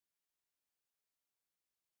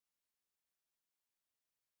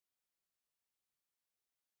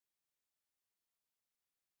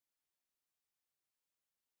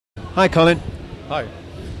Hi Colin. Hi.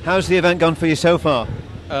 How's the event gone for you so far?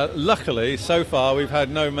 Luckily, so far we've had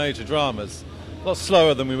no major dramas. A lot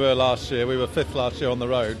slower than we were last year. We were 5th last year on the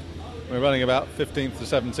road. We're running about 15th to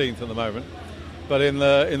 17th at the moment. But in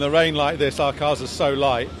the rain like this, our cars are so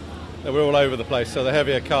light that we're all over the place. So the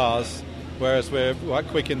heavier cars, whereas we're quite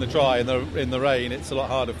quick in the dry, in the rain, it's a lot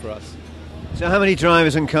harder for us. So how many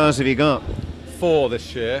drivers and cars have you got? 4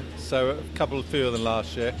 this year, so a couple fewer than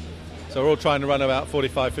last year. So we're all trying to run about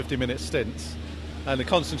 45-50 minute stints. And the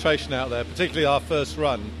concentration out there, particularly our first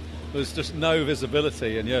run, was just no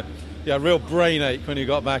visibility, and you had real brain ache when you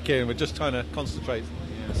got back in. We're just trying to concentrate.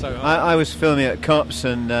 So I was filming at Cops,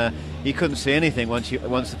 and you couldn't see anything once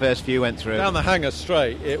the first few went through. Down the hangar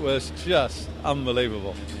straight, it was just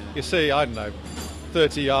unbelievable. You see, I don't know,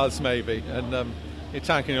 30 yards maybe, and you're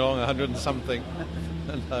tanking along 100 and something.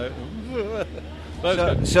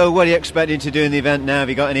 So what are you expecting to do in the event now? Have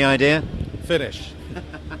you got any idea? Finish.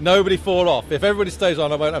 Nobody fall off. If everybody stays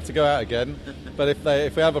on, I won't have to go out again. But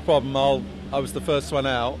if we have a problem, I was the first one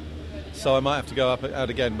out, so I might have to go out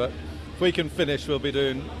again. But if we can finish, we'll be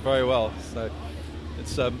doing very well. So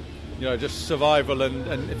it's just survival,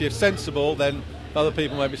 and if you're sensible, then other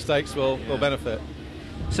people make mistakes will benefit.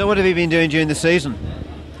 So what have you been doing during the season?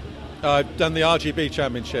 I've done the RGB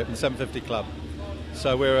Championship in 750 Club.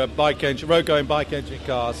 So we're a road-going bike engine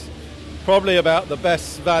cars. Probably about the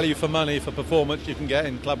best value for money for performance you can get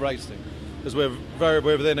in club racing, because we're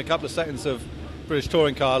within a couple of seconds of British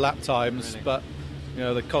touring car lap times. Really? But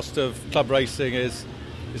the cost of club racing is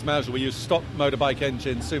manageable. We use stock motorbike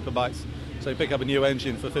engines, super bikes, so you pick up a new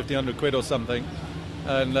engine for 1,500 quid or something,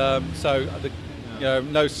 and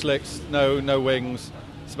no slicks, no wings.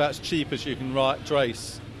 It's about as cheap as you can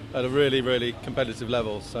race at a really, really competitive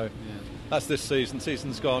level. So that's this season.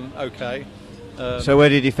 Season's gone okay. So where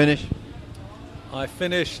did you finish? I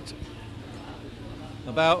finished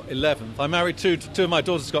about 11th. I married two of my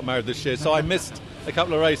daughters got married this year, so I missed a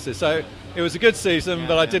couple of races. So it was a good season,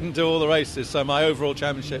 but I didn't do all the races. So my overall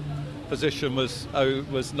championship position was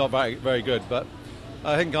not very good. But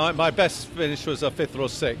I think my best finish was a 5th or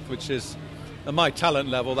 6th, which is at my talent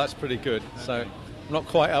level, that's pretty good. So I'm not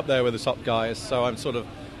quite up there with the top guys. So I'm sort of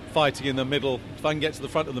fighting in the middle. If I can get to the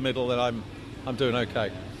front of the middle, then I'm doing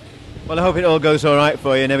okay. Well, I hope it all goes all right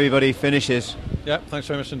for you and everybody finishes. Yeah, thanks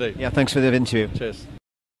very much indeed. Yeah, thanks for the interview. Cheers.